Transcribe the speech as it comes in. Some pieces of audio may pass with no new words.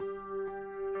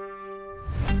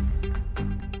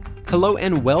Hello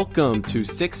and welcome to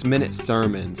 6 Minute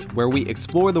Sermons, where we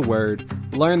explore the Word,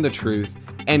 learn the truth,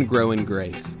 and grow in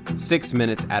grace, 6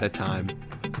 minutes at a time.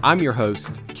 I'm your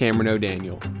host, Cameron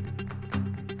O'Daniel.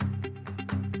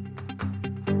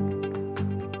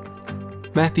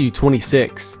 Matthew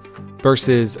 26,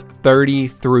 verses 30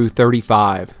 through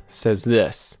 35 says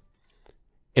this: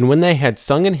 And when they had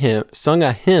sung a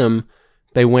hymn,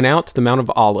 they went out to the Mount of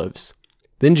Olives.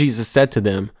 Then Jesus said to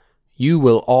them, You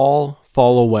will all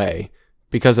fall away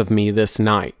because of me this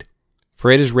night.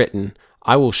 For it is written,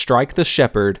 I will strike the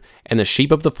shepherd, and the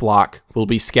sheep of the flock will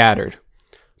be scattered.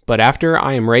 But after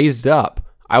I am raised up,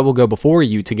 I will go before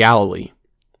you to Galilee.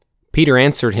 Peter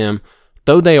answered him,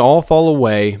 Though they all fall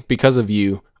away because of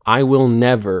you, I will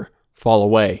never fall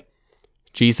away.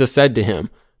 Jesus said to him,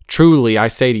 Truly I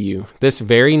say to you, this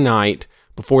very night,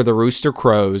 before the rooster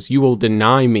crows, you will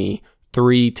deny me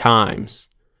 3 times.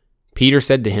 Peter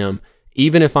said to him,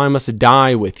 Even if I must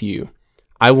die with you,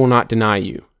 I will not deny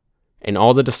you. And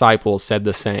all the disciples said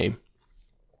the same.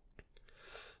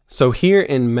 So here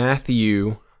in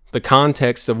Matthew, the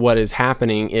context of what is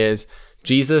happening is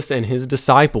Jesus and his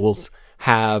disciples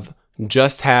have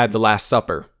just had the Last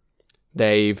Supper.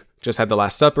 They've just had the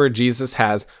Last Supper. Jesus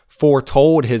has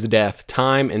foretold his death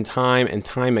time and time and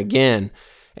time again.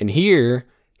 And here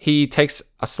he takes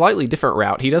a slightly different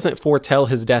route. He doesn't foretell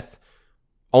his death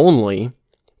only,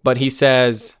 but he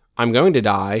says, I'm going to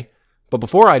die, but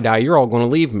before I die, you're all going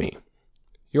to leave me.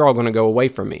 You're all going to go away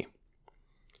from me.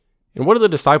 And what do the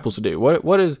disciples do?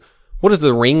 What does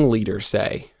the ringleader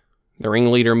say? The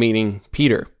ringleader meaning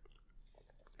Peter.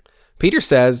 Peter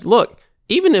says, look,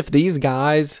 even if these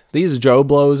guys, these Joe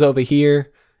Blows over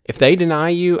here, if they deny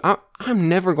you, I'm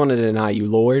never going to deny you,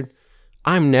 Lord.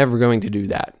 I'm never going to do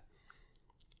that.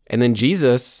 And then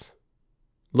Jesus,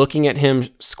 looking at him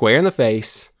square in the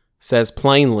face, says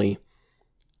plainly,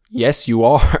 yes, you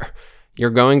are. You're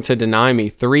going to deny me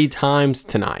 3 times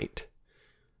tonight.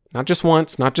 Not just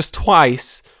once, not just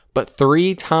twice, but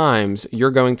 3 times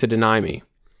you're going to deny me.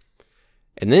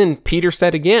 And then Peter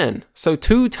said again. So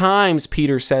 2 times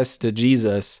Peter says to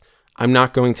Jesus, I'm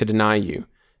not going to deny you.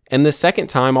 And the second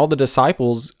time, all the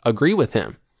disciples agree with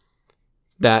him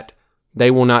that they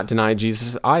will not deny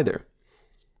Jesus either.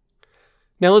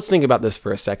 Now let's think about this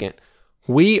for a second.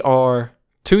 We are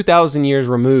 2,000 years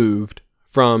removed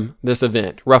from this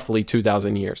event, roughly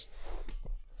 2,000 years.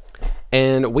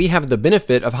 And we have the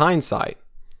benefit of hindsight.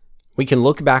 We can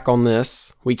look back on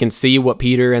this, we can see what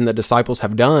Peter and the disciples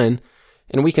have done,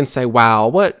 and we can say, wow,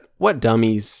 what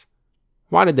dummies.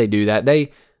 Why did they do that?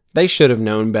 They should have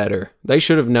known better. They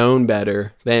should have known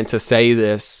better than to say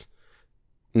this,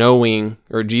 knowing,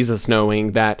 or Jesus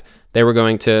knowing, that they were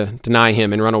going to deny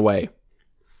him and run away.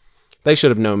 They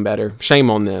should have known better. Shame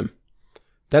on them.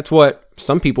 That's what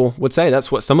some people would say. That's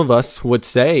what some of us would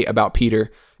say about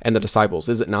Peter and the disciples,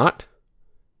 is it not?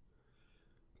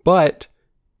 But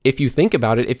if you think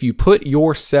about it, if you put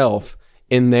yourself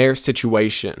in their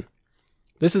situation,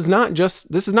 this is not just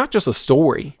a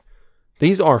story.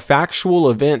 These are factual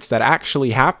events that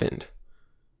actually happened.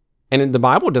 And the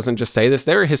Bible doesn't just say this.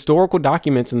 There are historical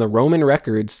documents in the Roman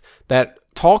records that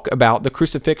talk about the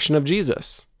crucifixion of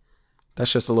Jesus.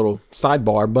 That's just a little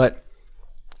sidebar, but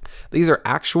these are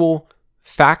actual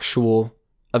factual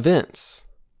events.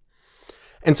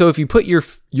 And so if you put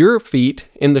your feet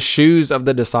in the shoes of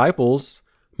the disciples,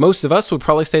 most of us would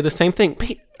probably say the same thing.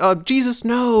 Jesus,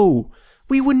 no.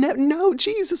 We would never. No,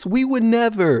 Jesus, we would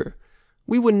never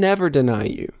deny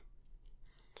you.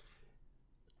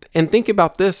 And think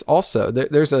about this also.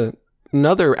 There's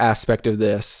another aspect of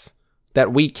this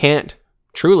that we can't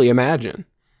truly imagine.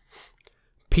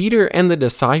 Peter and the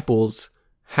disciples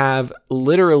have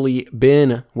literally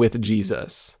been with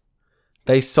Jesus.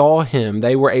 They saw him.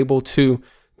 They were able to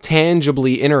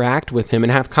tangibly interact with him and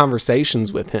have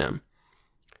conversations with him.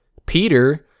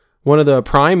 Peter, one of the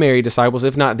primary disciples,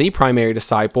 if not the primary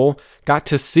disciple, got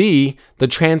to see the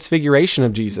transfiguration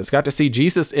of Jesus, got to see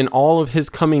Jesus in all of his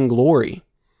coming glory.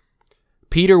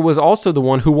 Peter was also the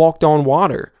one who walked on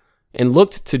water and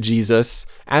looked to Jesus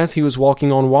as he was walking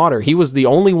on water. He was the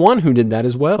only one who did that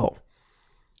as well.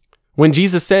 When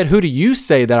Jesus said, Who do you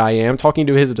say that I am? Talking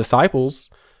to his disciples,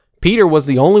 Peter was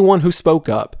the only one who spoke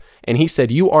up, and he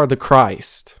said, You are the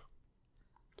Christ.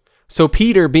 So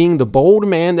Peter, being the bold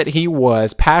man that he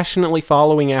was, passionately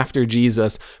following after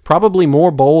Jesus, probably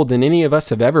more bold than any of us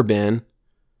have ever been,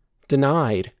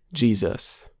 denied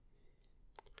Jesus.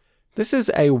 This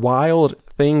is a wild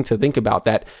thing to think about,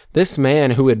 that this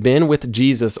man who had been with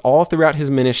Jesus all throughout his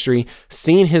ministry,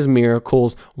 seen his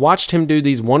miracles, watched him do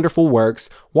these wonderful works,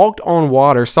 walked on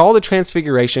water, saw the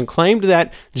transfiguration, claimed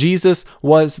that Jesus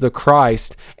was the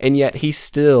Christ, and yet he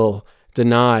still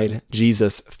denied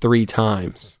Jesus 3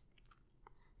 times.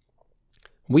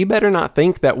 We better not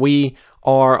think that we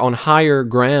are on higher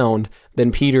ground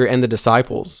than Peter and the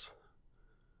disciples,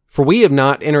 for we have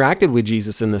not interacted with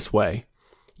Jesus in this way.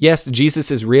 Yes,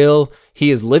 Jesus is real. He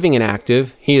is living and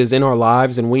active. He is in our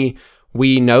lives, and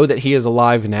we know that he is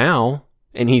alive now,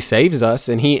 and he saves us,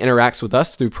 and he interacts with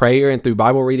us through prayer and through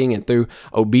Bible reading and through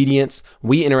obedience.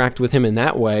 We interact with him in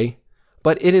that way,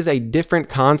 but it is a different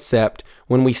concept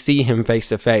when we see him face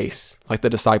to face, like the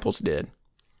disciples did.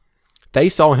 They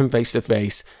saw him face to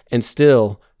face and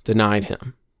still denied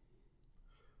him.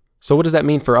 So what does that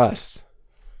mean for us?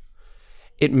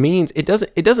 It means it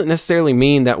doesn't necessarily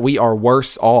mean that we are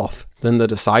worse off than the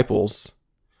disciples.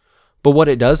 But what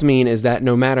it does mean is that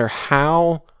no matter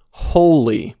how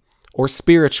holy or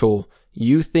spiritual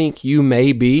you think you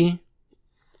may be,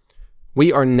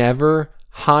 we are never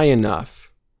high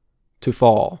enough to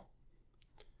fall.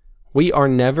 We are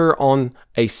never on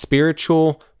a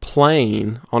spiritual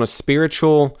plane, on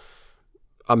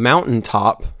a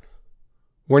mountaintop.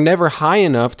 We're never high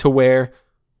enough to where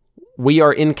we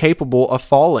are incapable of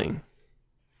falling.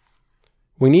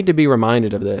 We need to be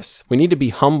reminded of this. We need to be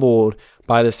humbled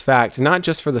by this fact, not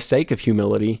just for the sake of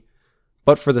humility,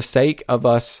 but for the sake of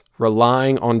us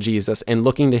relying on Jesus and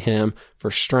looking to him for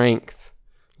strength,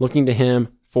 looking to him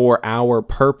for our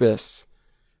purpose,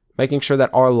 making sure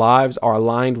that our lives are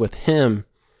aligned with him.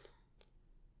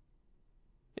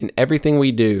 In everything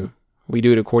we do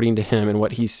it according to him and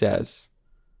what he says.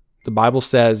 The Bible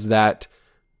says that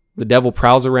the devil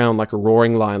prowls around like a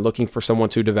roaring lion looking for someone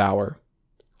to devour.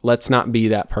 Let's not be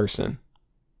that person.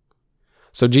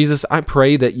 So Jesus, I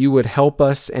pray that you would help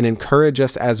us and encourage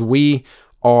us as we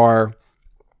are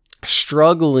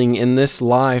struggling in this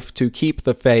life to keep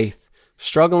the faith,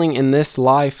 struggling in this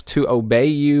life to obey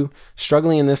you,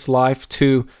 struggling in this life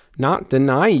to not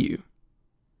deny you.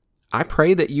 I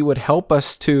pray that you would help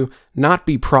us to not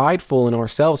be prideful in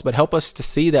ourselves, but help us to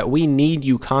see that we need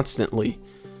you constantly.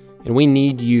 And we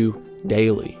need you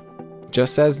daily,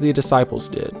 just as the disciples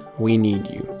did. We need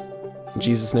you. In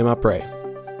Jesus' name I pray.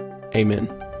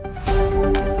 Amen.